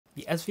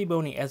The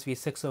Svbony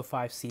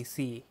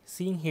SV605CC,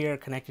 seen here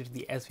connected to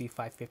the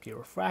SV550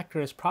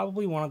 refractor, is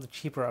probably one of the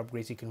cheaper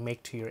upgrades you can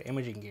make to your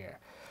imaging gear.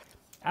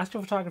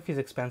 Astrophotography is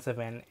expensive,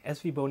 and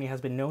Svbony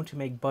has been known to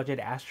make budget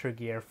astro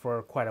gear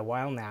for quite a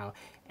while now,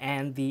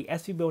 and the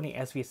Svbony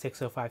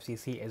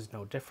SV605CC is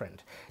no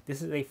different.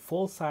 This is a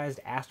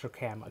full-sized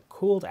astrocam, a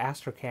cooled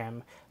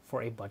astrocam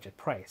for a budget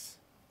price.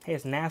 Hey,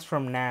 it's Naz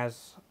from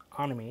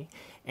Nazonomy,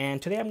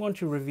 and today I'm going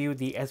to review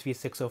the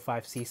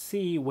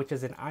SV605CC, which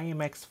is an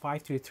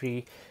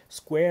IMX533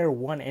 square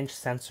 1-inch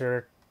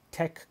sensor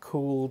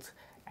tech-cooled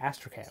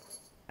astrocam.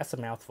 That's a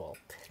mouthful.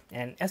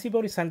 And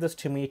Svbony sent this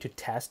to me to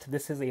test.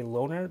 This is a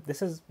loaner.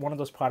 This is one of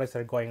those products that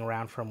are going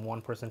around from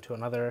one person to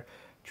another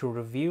to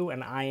review,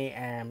 and I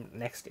am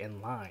next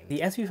in line.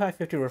 The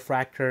SV550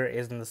 refractor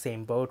is in the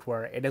same boat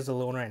where it is a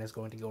loaner and is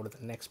going to go to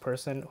the next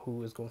person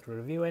who is going to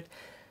review it.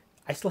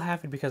 I still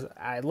have it because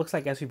it looks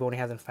like Svbony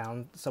hasn't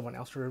found someone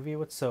else to review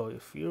it, so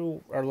if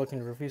you are looking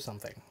to review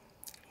something,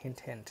 hint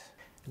hint.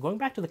 Going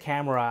back to the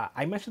camera,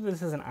 I mentioned that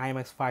this is an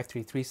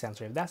IMX533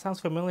 sensor. If that sounds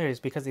familiar,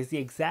 it's because it's the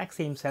exact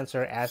same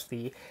sensor as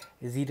the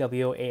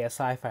ZWO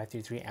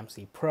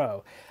ASI533MC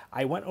Pro.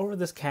 I went over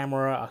this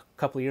camera a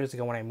couple of years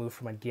ago when I moved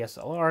from a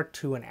DSLR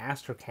to an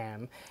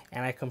Astrocam,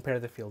 and I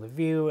compared the field of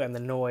view and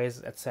the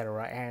noise,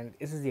 etc., and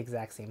this is the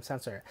exact same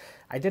sensor.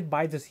 I did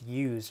buy this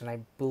used, and I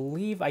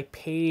believe I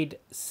paid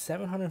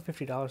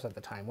 $750 at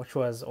the time, which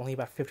was only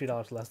about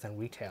 $50 less than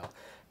retail.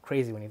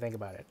 Crazy when you think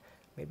about it.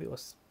 Maybe it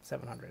was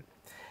 $700.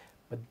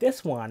 But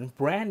this one,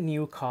 brand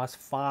new, costs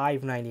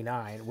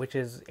 $599, which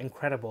is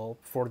incredible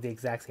for the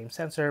exact same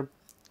sensor.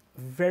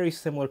 Very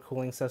similar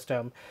cooling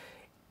system,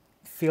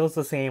 feels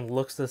the same,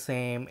 looks the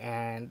same,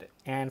 and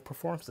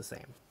performs the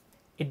same.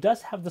 It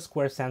does have the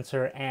square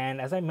sensor, and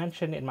as I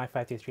mentioned in my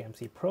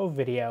 533MC Pro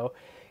video,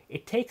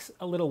 it takes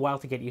a little while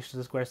to get used to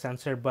the square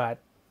sensor, but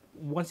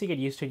once you get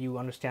used to it, you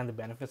understand the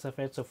benefits of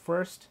it. So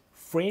first,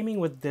 framing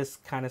with this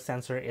kind of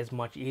sensor is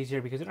much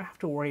easier because you don't have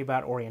to worry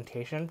about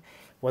orientation,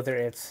 whether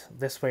it's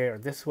this way or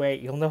this way.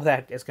 You'll know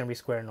that it's going to be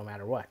square no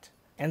matter what.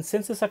 And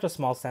since it's such a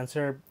small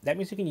sensor, that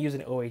means you can use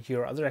an OAG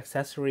or other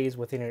accessories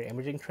within your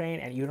imaging train,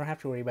 and you don't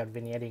have to worry about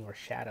vignetting or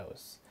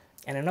shadows.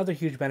 And another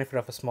huge benefit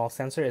of a small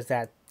sensor is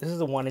that this is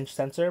a 1-inch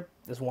sensor,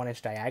 this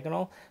 1-inch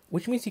diagonal,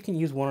 which means you can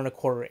use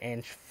 1¼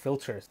 inch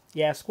filters.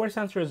 Yeah, square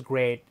sensor is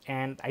great,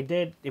 and I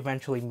did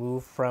eventually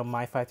move from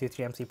my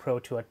 533MC Pro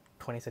to a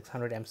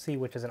 2600MC,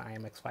 which is an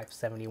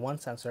IMX571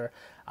 sensor,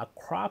 a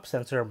crop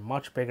sensor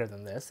much bigger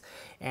than this.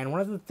 And one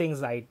of the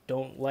things I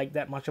don't like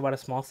that much about a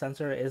small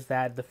sensor is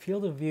that the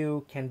field of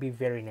view can be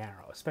very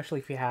narrow, especially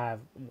if you have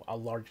a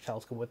large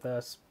telescope with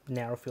a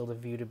narrow field of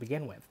view to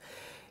begin with.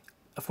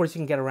 Of course, you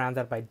can get around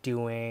that by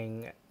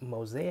doing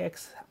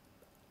mosaics.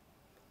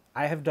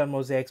 I have done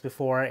mosaics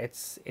before.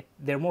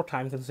 They're more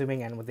time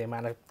consuming, and with the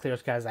amount of clear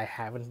skies I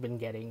haven't been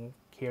getting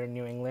here in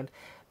New England,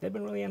 they've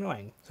been really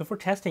annoying. So for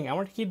testing, I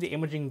want to keep the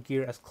imaging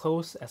gear as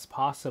close as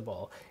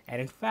possible.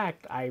 And in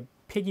fact, I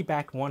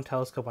piggyback one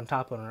telescope on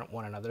top of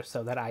one another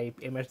so that I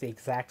image the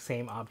exact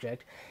same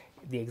object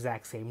the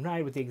exact same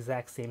night with the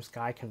exact same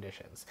sky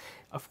conditions.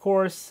 Of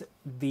course,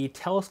 the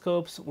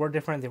telescopes were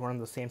different. They weren't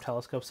the same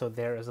telescope, so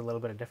there is a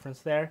little bit of difference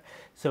there.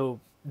 So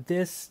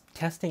this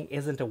testing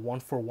isn't a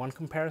one-for-one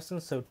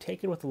comparison, so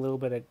take it with a little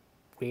bit of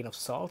grain of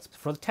salt.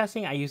 For the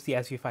testing, I used the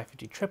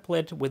SV550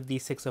 triplet with the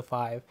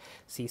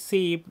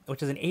 605CC,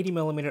 which is an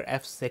 80mm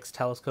f6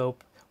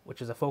 telescope,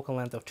 which is a focal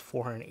length of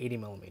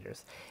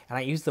 480mm. And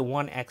I used the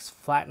 1x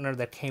flattener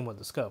that came with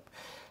the scope.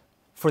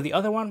 For the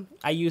other one,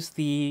 I used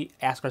the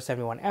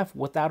Ascar71F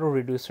without a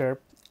reducer,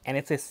 and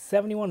it's a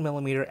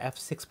 71mm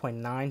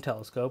f6.9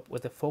 telescope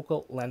with a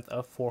focal length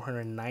of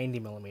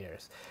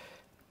 490mm.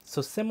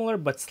 So similar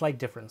but slight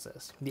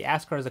differences. The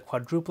Ascar is a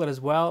quadruplet as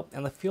well,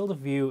 and the field of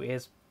view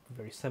is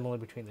very similar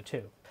between the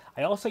two.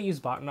 I also use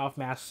Botanoff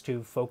masks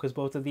to focus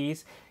both of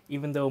these.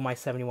 Even though my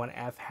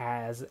 71F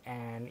has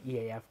an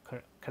EAF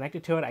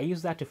connected to it, I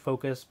use that to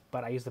focus,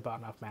 but I use the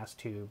Botanoff mask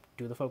to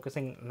do the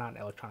focusing, not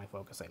electronic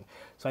focusing.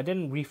 So I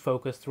didn't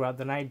refocus throughout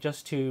the night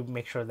just to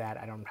make sure that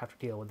I don't have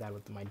to deal with that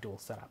with my dual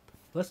setup.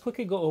 Let's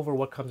quickly go over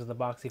what comes in the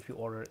box if you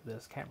order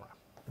this camera.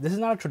 This is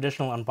not a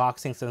traditional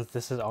unboxing since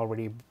this is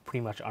already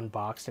pretty much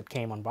unboxed. It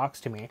came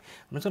unboxed to me.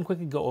 I'm just going to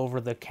quickly go over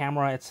the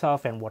camera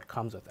itself and what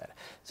comes with it.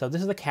 So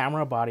this is the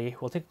camera body.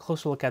 We'll take a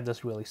closer look at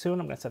this really soon.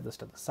 I'm going to set this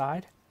to the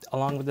side.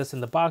 Along with this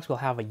in the box, we'll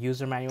have a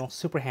user manual.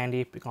 Super handy.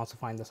 You can also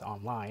find this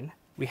online.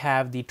 We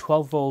have the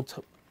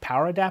 12-volt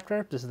power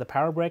adapter. This is the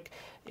power brick.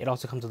 It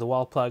also comes with a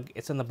wall plug.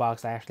 It's in the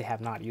box. I actually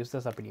have not used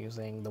this. I've been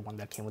using the one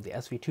that came with the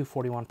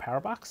SV241 power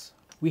box.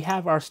 We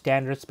have our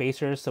standard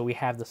spacers, so we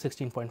have the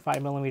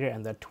 16.5mm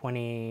and the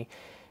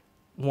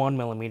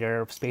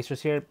 21mm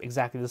spacers here,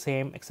 exactly the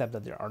same, except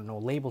that there are no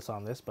labels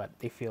on this, but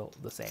they feel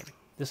the same.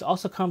 This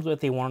also comes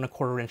with a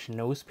 1¼ inch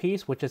nose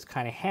piece, which is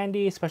kind of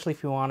handy, especially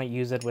if you want to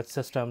use it with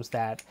systems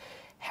that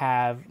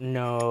have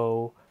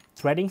no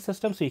threading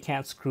system, so you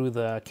can't screw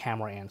the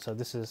camera in. So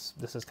this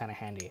is kind of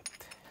handy.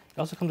 It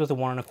also comes with a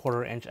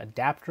 1¼ inch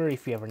adapter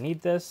if you ever need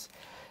this.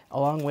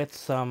 along with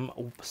some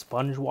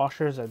sponge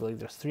washers. I believe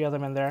there's 3 of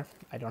them in there.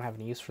 I don't have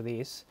any use for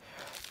these.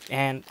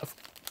 And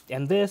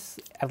this,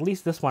 at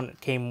least this one,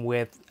 came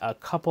with a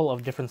couple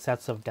of different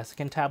sets of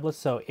desiccant tablets.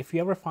 So if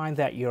you ever find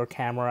that your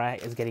camera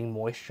is getting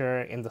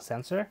moisture in the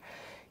sensor,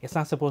 it's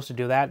not supposed to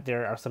do that.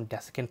 There are some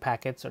desiccant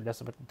packets or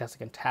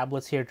desiccant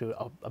tablets here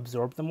to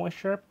absorb the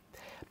moisture.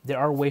 There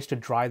are ways to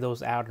dry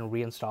those out and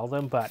reinstall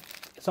them, but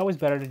it's always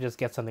better to just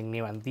get something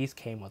new, and these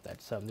came with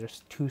it. So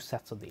there's 2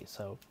 sets of these,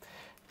 so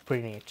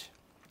pretty neat.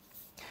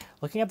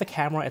 Looking at the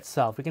camera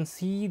itself, we can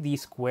see the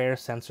square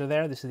sensor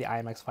there. This is the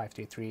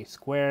IMX533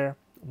 square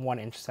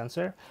 1-inch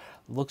sensor.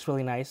 Looks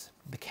really nice.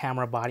 The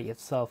camera body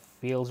itself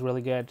feels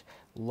really good.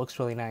 Looks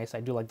really nice.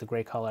 I do like the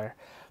gray color.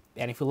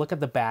 And if you look at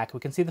the back,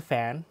 we can see the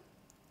fan.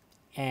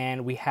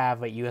 And we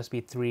have a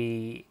USB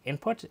 3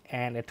 input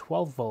and a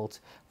 12-volt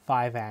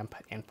 5-amp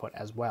input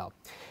as well.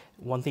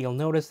 One thing you'll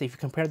notice if you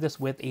compare this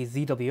with a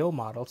ZWO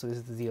model, so this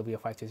is the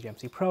ZWO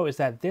ASI533MC Pro, is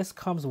that this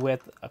comes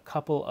with a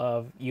couple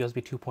of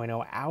USB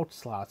 2.0 out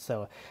slots.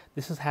 So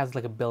this has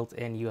like a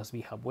built-in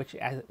USB hub, which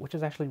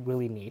is actually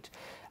really neat.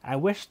 I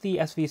wish the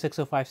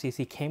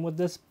SV605CC came with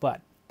this,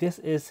 but this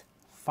is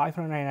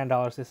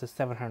 $599, this is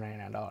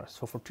 $799.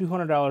 So for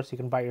 $200, you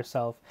can buy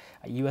yourself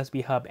a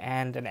USB hub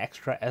and an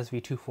extra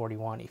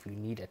SV241 if you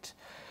need it.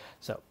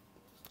 So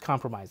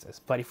compromises.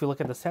 But if you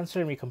look at the sensor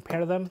and we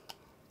compare them,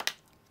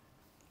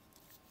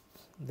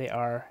 they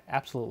are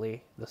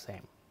absolutely the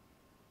same.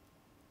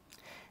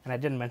 And I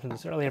didn't mention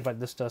this earlier, but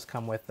this does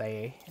come with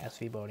a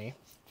Svbony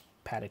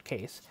padded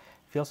case.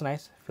 Feels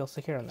nice, feels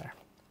secure in there.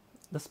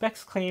 The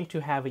specs claim to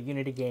have a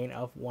unity gain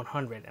of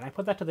 100, and I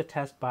put that to the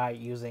test by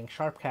using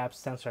SharpCap's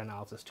sensor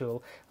analysis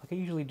tool, like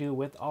I usually do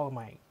with all of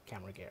my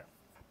camera gear.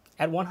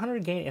 At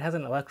 100 gain, it has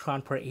an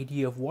electron per AD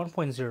of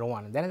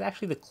 1.01, and that is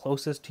actually the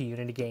closest to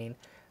unity gain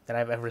that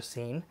I've ever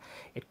seen.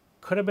 It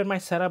could have been my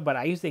setup, but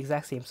I used the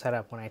exact same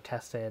setup when I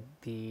tested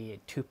the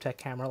TubeTech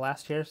camera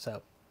last year,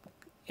 so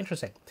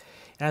interesting.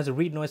 It has a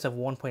read noise of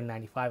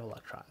 1.95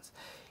 electrons.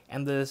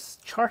 And this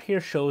chart here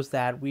shows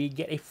that we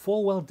get a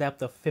full well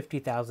depth of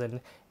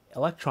 50,000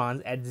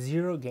 electrons at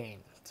 0 gain.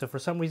 So for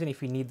some reason,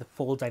 if you need the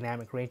full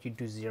dynamic range, you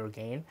do 0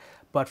 gain.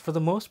 But for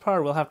the most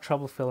part, we'll have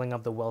trouble filling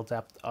up the well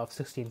depth of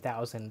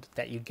 16,000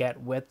 that you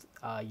get with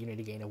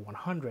unity gain of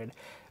 100.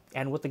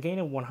 And with the gain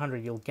of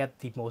 100, you'll get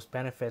the most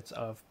benefits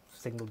of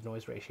signal to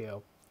noise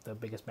ratio, the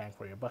biggest bang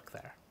for your buck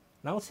there.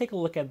 Now let's take a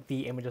look at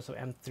the images of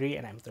M3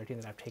 and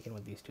M13 that I've taken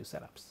with these 2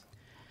 setups.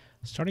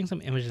 Starting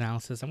some image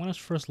analysis, I want to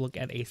first look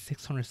at a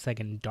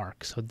 600-second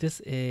dark. So this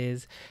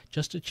is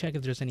just to check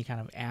if there's any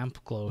kind of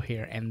amp glow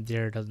here, and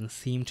there doesn't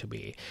seem to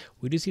be.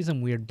 We do see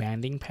some weird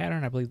banding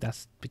pattern. I believe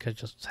that's because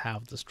just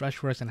how the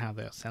stretch works and how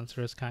the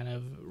sensor is kind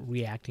of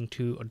reacting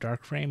to a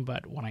dark frame,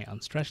 but when I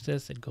unstretch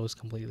this, it goes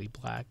completely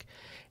black.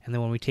 And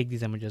then when we take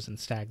these images and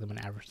stack them and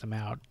average them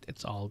out,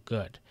 it's all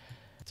good.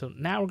 So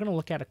now we're going to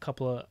look at a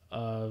couple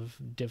of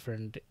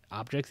different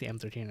objects, the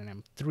M13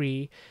 and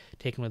M3,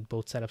 taken with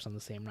both setups on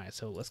the same night.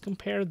 So let's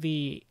compare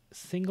the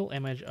single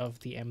image of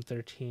the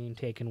M13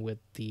 taken with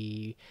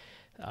the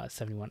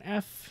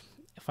 71F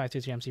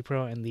 533MC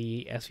Pro and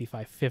the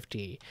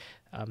SV550.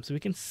 So we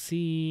can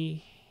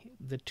see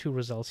the 2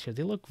 results here.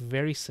 They look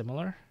very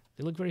similar.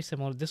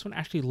 This one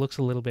actually looks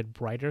a little bit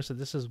brighter. So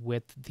this is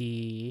with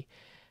the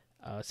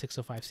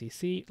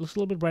 605cc. It looks a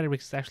little bit brighter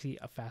because it's actually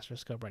a faster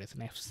scope, right? It's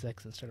an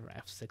f6 instead of an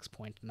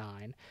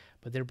f6.9,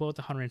 but they're both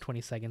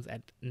 120 seconds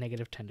at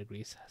 -10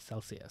 degrees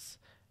Celsius.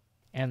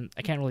 And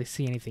I can't really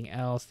see anything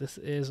else. This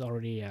is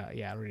already,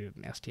 already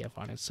an STF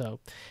on it, so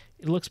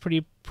it looks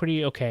pretty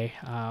okay.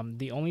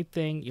 The only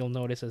thing you'll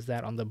notice is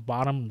that on the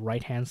bottom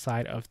right-hand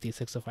side of the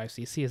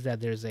 605cc is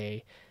that there's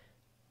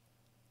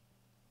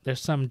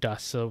some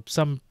dust. So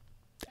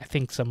I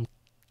think some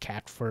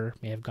cat fur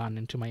may have gone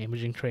into my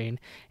imaging train,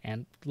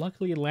 and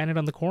luckily it landed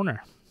on the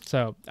corner.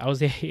 So I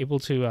was able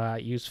to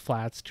use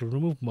flats to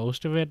remove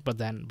most of it, but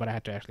I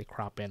had to actually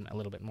crop in a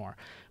little bit more.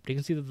 But you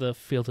can see that the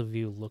field of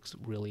view looks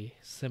really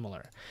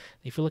similar.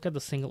 If you look at the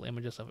single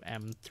images of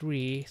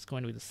M3, it's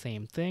going to be the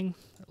same thing,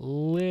 a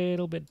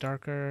little bit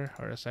darker,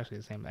 or it's actually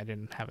the same. I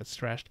didn't have it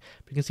stretched,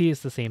 but you can see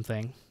it's the same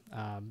thing.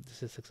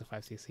 This is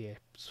 605cc. I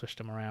switched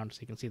them around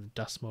so you can see the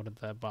dust mode at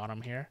the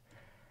bottom here.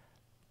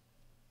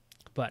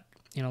 But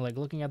you know, like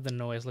looking at the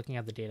noise, looking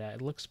at the data,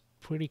 it looks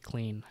pretty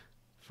clean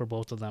for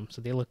both of them.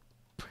 So they look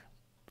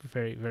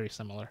very, very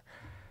similar.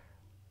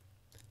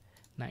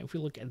 Now, if we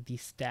look at the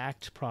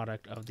stacked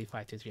product of the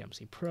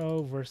 533MC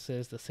Pro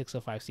versus the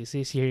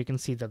 605cc, so here you can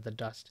see that the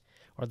dust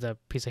or the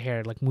piece of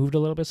hair like moved a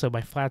little bit. So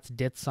my flats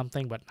did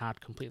something, but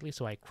not completely.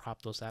 So I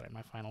cropped those out in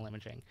my final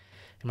imaging,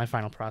 in my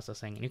final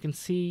processing. And you can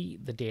see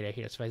the data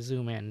here. So if I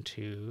zoom in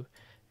to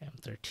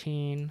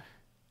M13,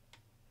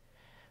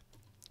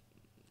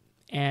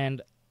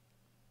 and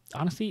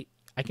honestly,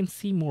 I can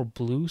see more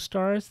blue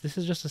stars. This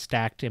is just a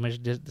stacked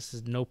image. This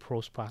is no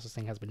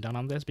post-processing has been done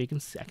on this, but you can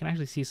see, I can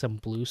actually see some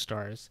blue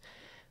stars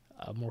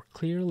more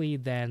clearly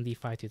than the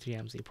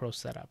 533MC Pro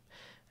setup.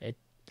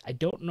 I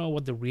don't know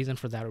what the reason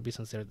for that would be,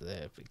 since they're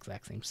the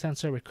exact same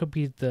sensor. It could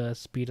be the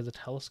speed of the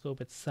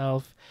telescope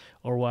itself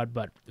or what,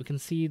 but you can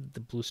see the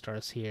blue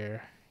stars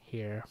here,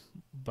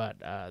 but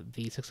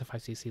the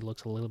 605cc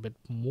looks a little bit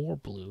more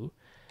blue,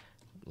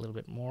 a little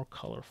bit more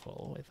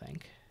colorful, I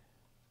think.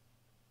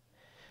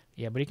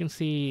 Yeah, but you can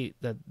see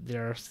that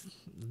there's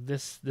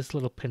this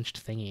little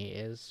pinched thingy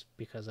is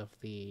because of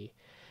the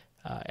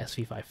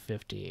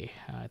SV550.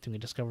 I think we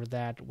discovered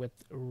that with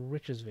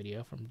Rich's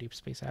video from Deep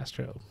Space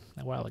Astro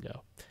a while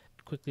ago.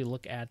 Quickly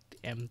look at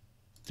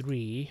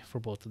M3 for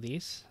both of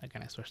these.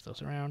 Again, I switched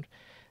those around.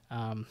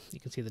 You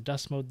can see the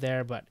dust mode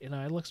there, but you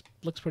know, it looks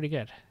pretty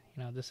good.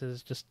 You know, this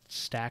is just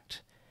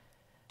stacked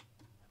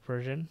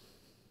version,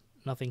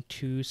 nothing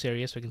too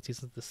serious. So you can see it's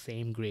the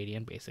same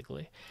gradient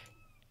basically.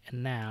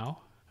 And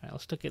now, all right,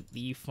 let's look at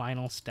the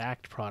final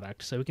stacked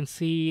product. So we can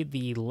see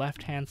the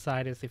left-hand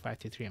side is the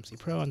 533MC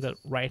Pro, and the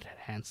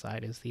right-hand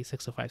side is the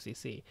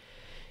 605cc.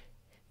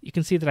 You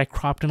can see that I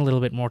cropped in a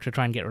little bit more to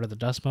try and get rid of the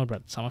dust mode,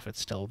 but some of it's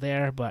still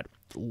there. But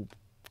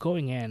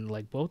going in,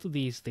 like both of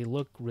these, they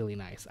look really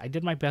nice. I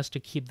did my best to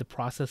keep the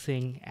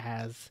processing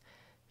as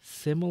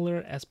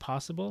similar as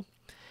possible.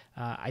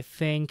 I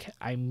think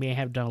I may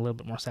have done a little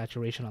bit more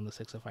saturation on the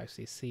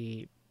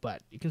 605cc,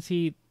 but you can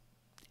see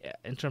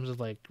in terms of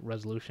like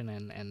resolution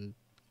and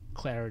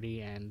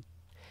clarity and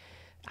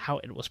how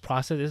it was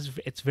processed,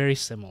 it's very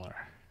similar.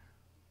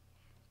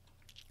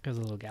 There's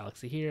a little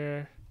galaxy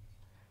here.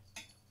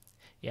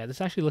 Yeah,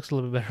 this actually looks a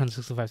little bit better on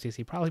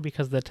 605cc, probably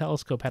because the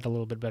telescope had a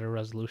little bit better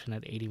resolution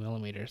at 80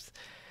 millimeters.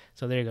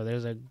 So there you go,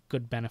 there's a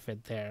good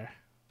benefit there.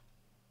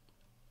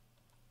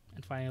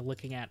 And finally,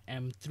 looking at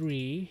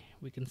M3,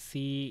 we can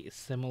see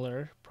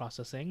similar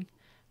processing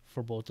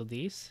for both of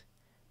these.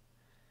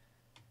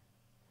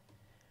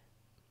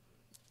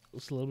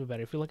 It's a little bit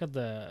better. If you look at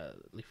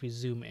if we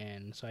zoom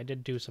in, so I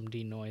did do some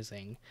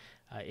denoising.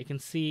 You can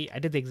see I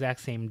did the exact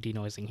same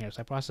denoising here.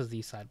 So I processed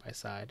these side by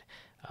side.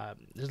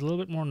 There's a little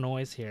bit more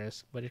noise here,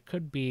 but it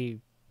could be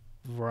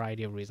a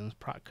variety of reasons.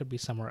 Could be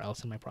somewhere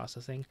else in my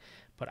processing.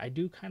 But I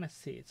do kind of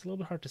see, it's a little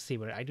bit hard to see,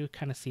 but I do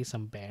kind of see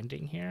some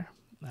banding here.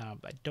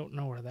 I don't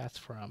know where that's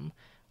from,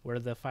 where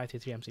the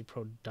 533MC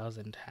Pro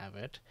doesn't have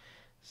it.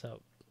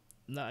 So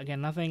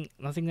again, nothing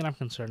that I'm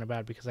concerned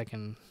about, because I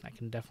can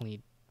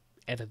definitely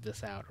edit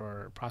this out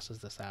or process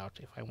this out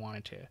if I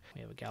wanted to.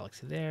 We have a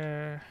galaxy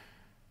there,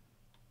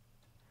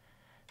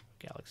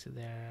 galaxy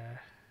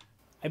there.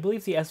 I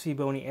believe the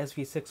Svbony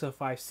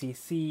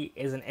SV605CC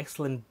is an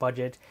excellent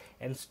budget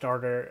and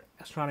starter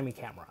astronomy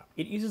camera.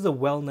 It uses a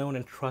well-known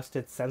and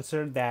trusted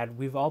sensor that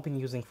we've all been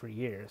using for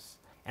years.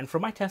 And for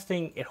my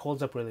testing, it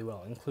holds up really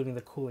well, including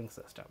the cooling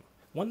system.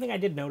 One thing I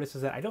did notice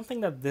is that I don't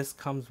think that this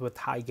comes with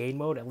high gain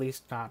mode, at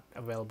least not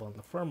available in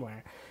the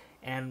firmware.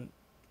 And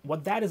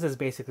what that is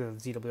basically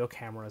the ZWO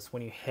cameras.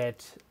 When you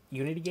hit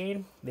unity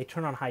gain, they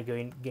turn on high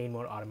gain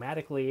mode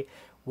automatically,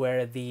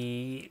 where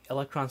the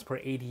electrons per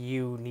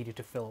ADU needed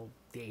to fill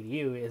the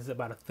ADU is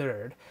about a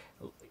third,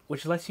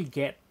 which lets you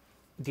get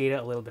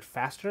data a little bit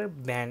faster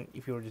than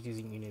if you were just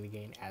using unity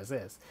gain as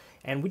is.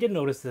 And we did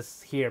notice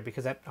this here,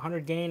 because at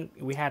 100 gain,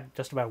 we had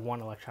just about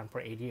 1 electron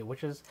per ADU,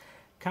 which is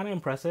kind of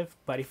impressive.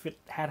 But if it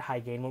had high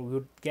gain mode, we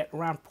would get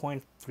around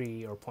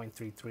 0.3 or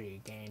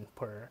 0.33 gain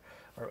per,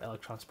 or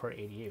electrons per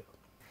ADU.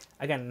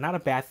 Again, not a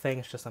bad thing,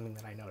 it's just something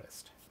that I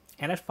noticed.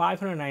 And at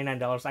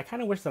 $599, I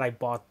kind of wish that I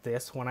bought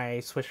this when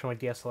I switched from a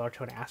DSLR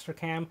to an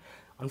Astrocam.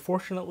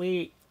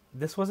 Unfortunately,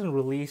 this wasn't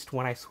released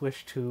when I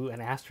switched to an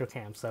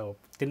Astrocam, so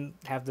didn't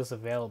have this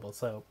available.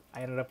 So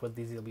I ended up with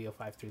the ZWO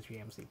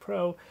ASI533MC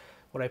Pro,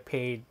 what I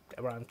paid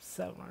around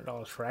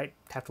 $700 for. I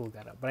have to look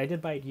that up, but I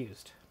did buy it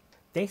used.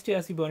 Thanks to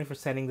Svbony for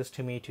sending this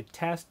to me to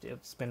test.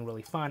 It's been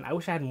really fun. I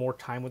wish I had more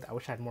time with it. I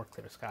wish I had more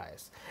clear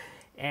skies.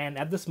 And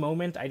at this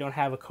moment, I don't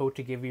have a code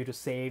to give you to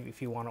save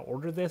if you want to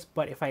order this,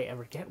 but if I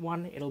ever get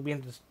one, it'll be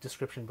in the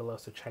description below,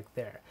 so check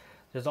there.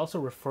 There's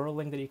also a referral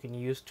link that you can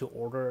use to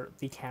order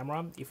the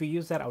camera. If you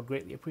use that, I would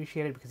greatly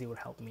appreciate it, because it would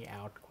help me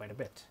out quite a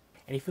bit.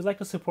 And if you'd like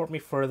to support me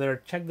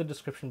further, check the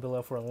description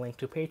below for a link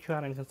to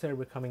Patreon and consider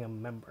becoming a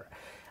member.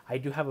 I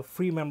do have a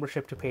free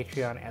membership to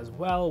Patreon as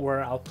well,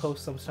 where I'll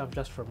post some stuff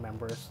just for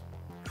members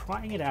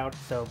trying it out,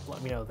 so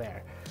let me know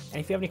there.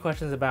 And if you have any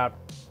questions about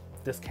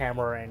this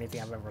camera or anything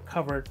I've ever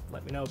covered,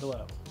 let me know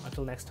below.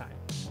 Until next time,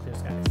 clear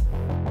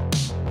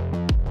skies.